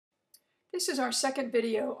This is our second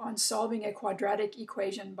video on solving a quadratic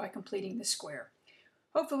equation by completing the square.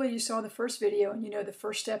 Hopefully you saw the first video and you know the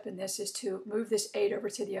first step in this is to move this 8 over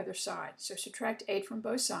to the other side. So subtract 8 from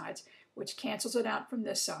both sides, which cancels it out from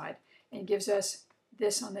this side and gives us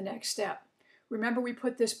this on the next step. Remember, we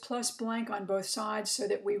put this plus blank on both sides so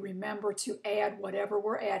that we remember to add whatever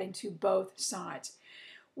we're adding to both sides.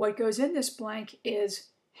 What goes in this blank is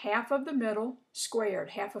half of the middle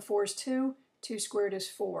squared. Half of 4 is 2, 2 squared is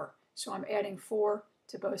 4. So I'm adding 4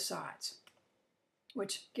 to both sides,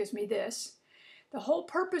 which gives me this. The whole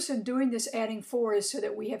purpose in doing this adding 4 is so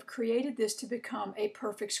that we have created this to become a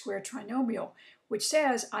perfect square trinomial, which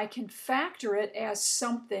says I can factor it as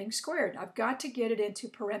something squared. I've got to get it into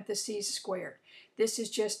parentheses squared. This is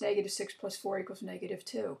just negative 6 plus 4 equals negative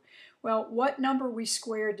 2. Well, what number we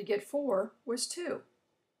squared to get 4 was 2.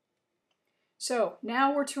 So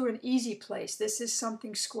now we're to an easy place. This is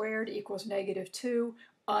something squared equals negative 2.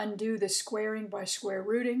 Undo the squaring by square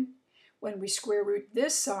rooting. When we square root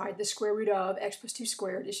this side, the square root of x plus 2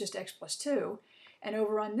 squared is just x plus 2. And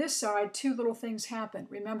over on this side, two little things happen.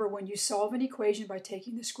 Remember, when you solve an equation by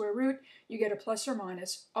taking the square root, you get a plus or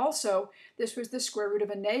minus. Also, this was the square root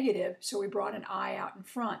of a negative, so we brought an I out in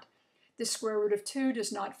front. The square root of 2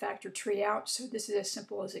 does not factor 3 out, so this is as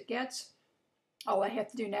simple as it gets. All I have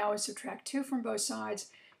to do now is subtract 2 from both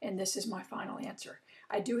sides, and this is my final answer.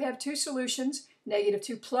 I do have two solutions, negative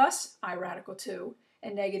 2 plus I radical 2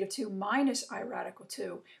 and negative 2 minus I radical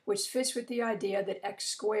 2, which fits with the idea that x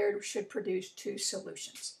squared should produce two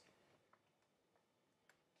solutions.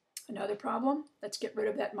 Another problem, let's get rid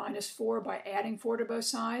of that minus 4 by adding 4 to both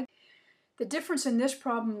sides. The difference in this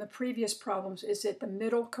problem and the previous problems is that the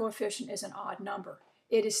middle coefficient is an odd number.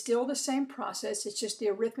 It is still the same process, it's just the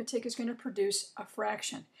arithmetic is going to produce a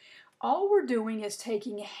fraction. All we're doing is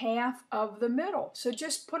taking half of the middle. So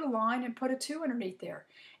just put a line and put a 2 underneath there.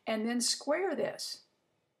 And then square this.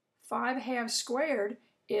 5 halves squared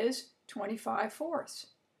is 25 fourths.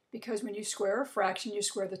 Because when you square a fraction, you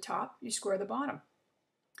square the top, you square the bottom.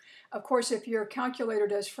 Of course, if your calculator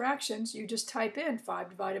does fractions, you just type in 5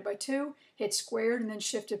 divided by 2, hit squared, and then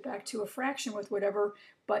shift it back to a fraction with whatever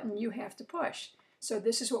button you have to push. So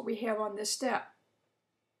this is what we have on this step.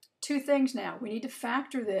 Two things now. We need to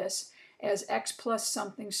factor this as x plus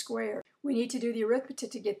something squared. We need to do the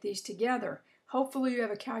arithmetic to get these together. Hopefully you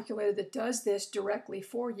have a calculator that does this directly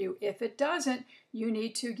for you. If it doesn't, you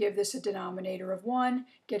need to give this a denominator of 1,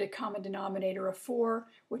 get a common denominator of 4,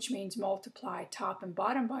 which means multiply top and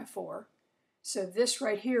bottom by 4. So this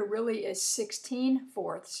right here really is 16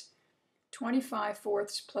 fourths. 25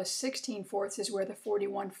 fourths plus 16 fourths is where the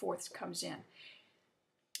 41 fourths comes in.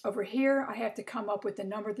 Over here, I have to come up with the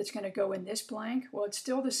number that's going to go in this blank. Well, it's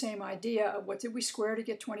still the same idea of what did we square to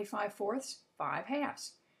get 25 fourths? 5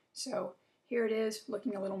 halves. So here it is,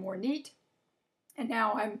 looking a little more neat. And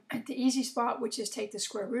now I'm at the easy spot, which is take the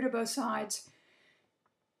square root of both sides.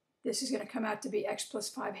 This is going to come out to be x plus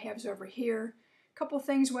 5 halves over here. A couple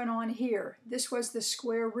things went on here. This was the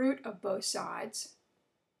square root of both sides.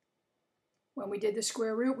 When we did the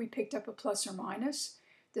square root, we picked up a plus or minus.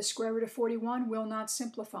 The square root of 41 will not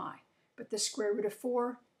simplify, but the square root of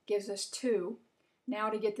 4 gives us 2. Now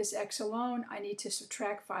to get this x alone, I need to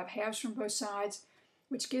subtract 5 halves from both sides,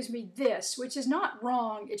 which gives me this, which is not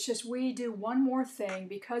wrong. It's just we do one more thing.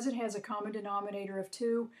 Because it has a common denominator of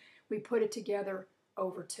 2, we put it together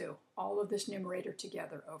over 2. All of this numerator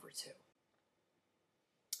together over 2.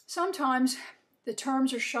 Sometimes the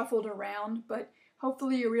terms are shuffled around, but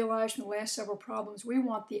hopefully you realize from the last several problems, we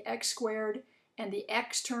want the x squared and the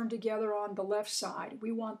x term together on the left side.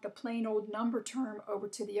 We want the plain old number term over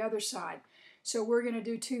to the other side. So we're going to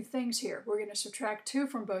do two things here. We're going to subtract 2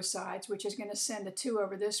 from both sides, which is going to send the 2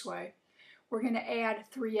 over this way. We're going to add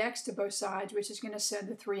 3x to both sides, which is going to send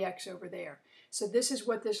the 3x over there. So this is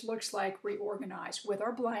what this looks like reorganized. With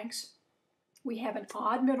our blanks, we have an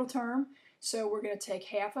odd middle term, so we're going to take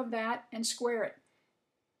half of that and square it.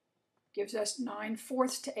 Gives us 9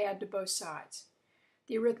 fourths to add to both sides.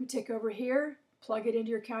 The arithmetic over here, plug it into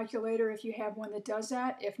your calculator if you have one that does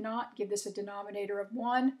that. If not, give this a denominator of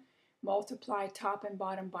 1, multiply top and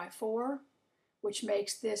bottom by 4, which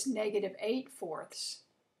makes this negative 8 fourths.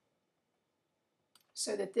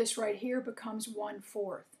 So that this right here becomes 1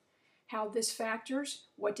 fourth. How this factors,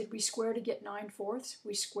 what did we square to get 9 fourths?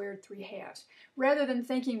 We squared 3 halves. Rather than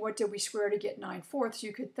thinking what did we square to get 9 fourths,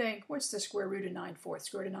 you could think what's the square root of 9 fourths?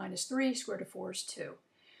 Square root of 9 is 3, square root of 4 is 2.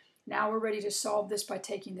 Now we're ready to solve this by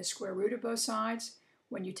taking the square root of both sides.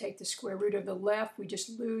 When you take the square root of the left, we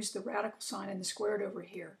just lose the radical sign and the squared over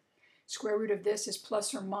here. Square root of this is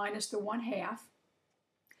plus or minus the 1/2.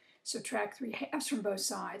 Subtract 3 halves from both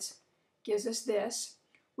sides. Gives us this.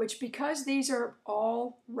 which because these are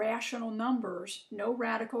all rational numbers, no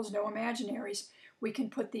radicals, no imaginaries, we can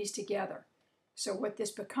put these together. So what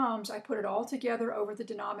this becomes, I put it all together over the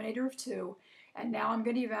denominator of 2, and now I'm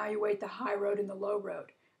going to evaluate the high road and the low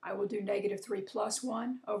road. I will do negative 3 plus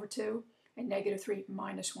 1 over 2 and negative 3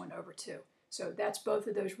 minus 1 over 2. So that's both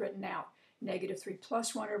of those written out. Negative 3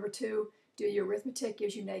 plus 1 over 2, do your arithmetic,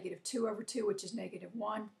 gives you negative 2 over 2, which is negative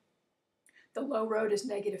 1. The low road is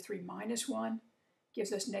negative 3 minus 1,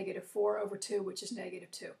 gives us negative 4 over 2, which is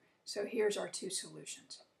negative 2. So here's our two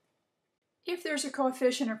solutions. If there's a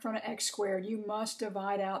coefficient in front of x squared, you must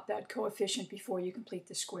divide out that coefficient before you complete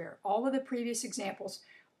the square. All of the previous examples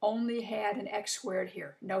only had an x squared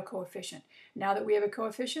here, no coefficient. Now that we have a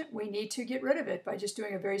coefficient, we need to get rid of it by just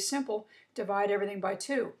doing a very simple divide everything by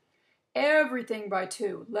 2. Everything by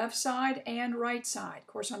 2, left side and right side. Of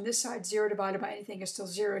course, on this side, 0 divided by anything is still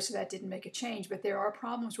 0, so that didn't make a change, but there are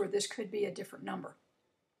problems where this could be a different number.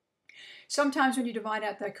 Sometimes when you divide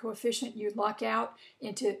out that coefficient, you luck out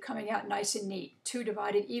into coming out nice and neat. 2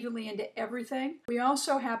 divided evenly into everything. We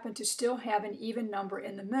also happen to still have an even number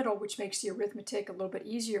in the middle, which makes the arithmetic a little bit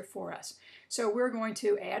easier for us. So we're going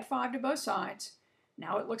to add 5 to both sides.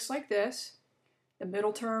 Now it looks like this. The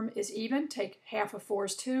middle term is even. Take half of 4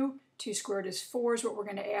 is 2. 2 squared is 4 is what we're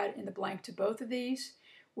going to add in the blank to both of these.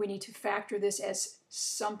 We need to factor this as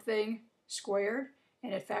something squared,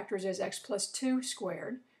 and it factors as x plus 2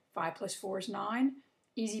 squared. 5 plus 4 is 9.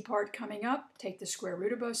 Easy part coming up, take the square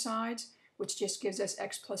root of both sides, which just gives us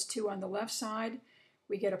x plus 2 on the left side.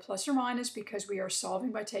 We get a plus or minus because we are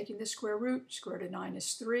solving by taking the square root. Square root of 9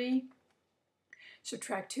 is 3.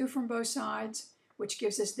 Subtract 2 from both sides, which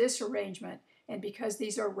gives us this arrangement. And because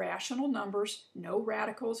these are rational numbers, no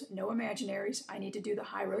radicals, no imaginaries, I need to do the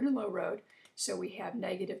high road and low road. So we have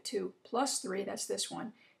negative 2 plus 3, that's this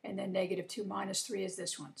one, and then negative 2 minus 3 is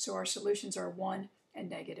this one. So our solutions are 1 and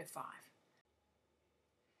negative 5.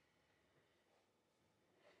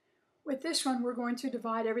 With this one, we're going to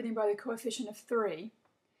divide everything by the coefficient of 3.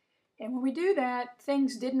 And when we do that,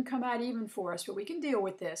 things didn't come out even for us, but we can deal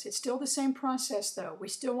with this. It's still the same process, though. We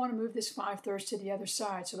still want to move this 5/3 to the other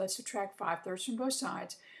side, so let's subtract 5/3 from both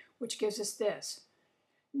sides, which gives us this.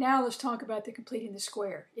 Now let's talk about the completing the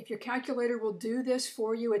square. If your calculator will do this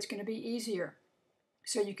for you, it's going to be easier.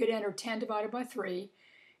 So you could enter 10 divided by 3,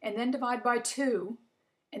 and then divide by 2,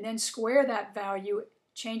 and then square that value,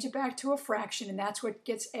 change it back to a fraction, and that's what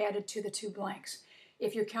gets added to the two blanks.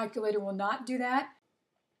 If your calculator will not do that,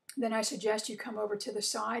 then I suggest you come over to the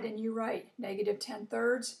side and you write negative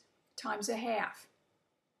 10/3 times a half.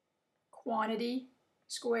 Quantity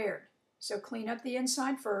squared. So clean up the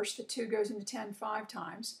inside first. The 2 goes into 10 5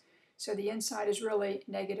 times. So the inside is really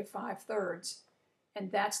negative 5/3.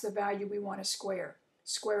 And that's the value we want to square.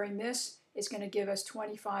 Squaring this is going to give us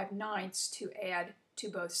 25/9 to add to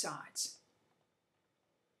both sides.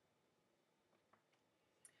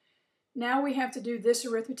 Now we have to do this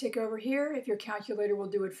arithmetic over here. If your calculator will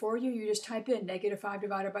do it for you, you just type in negative 5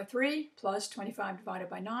 divided by 3 plus 25 divided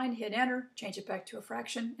by 9, hit enter, change it back to a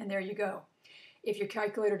fraction, and there you go. If your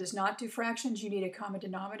calculator does not do fractions, you need a common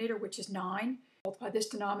denominator, which is 9. Multiply this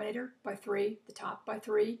denominator by 3, the top by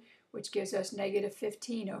 3, which gives us negative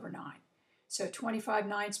 15 over 9. So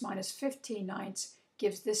 25/9 minus 15/9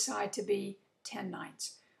 gives this side to be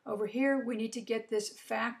 10/9. Over here, we need to get this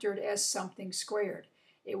factored as something squared.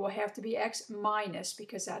 It will have to be x minus,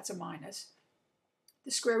 because that's a minus.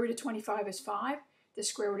 The square root of 25 is 5. The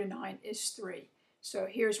square root of 9 is 3. So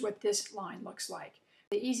here's what this line looks like.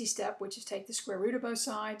 The easy step, which is take the square root of both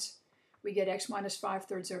sides. We get x minus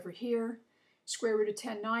 5/3 over here. Square root of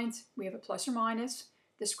 10/9, we have a plus or minus.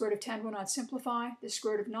 The square root of 10 will not simplify. The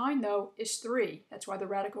square root of 9, though, is 3. That's why the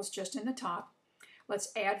radical is just in the top.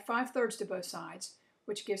 Let's add 5/3 to both sides,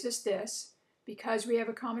 which gives us this. Because we have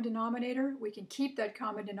a common denominator, we can keep that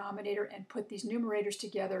common denominator and put these numerators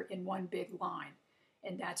together in one big line.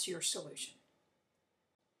 And that's your solution.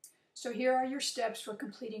 So here are your steps for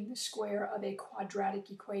completing the square of a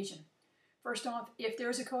quadratic equation. First off, if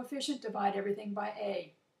there's a coefficient, divide everything by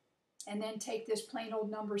a. And then take this plain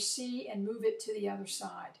old number c and move it to the other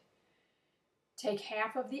side. Take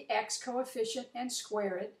half of the x coefficient and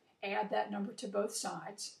square it. Add that number to both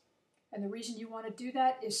sides. And the reason you want to do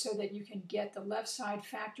that is so that you can get the left side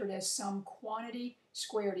factored as some quantity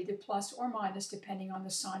squared, either plus or minus, depending on the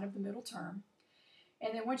sign of the middle term.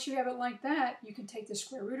 And then once you have it like that, you can take the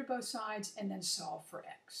square root of both sides and then solve for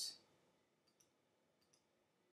x.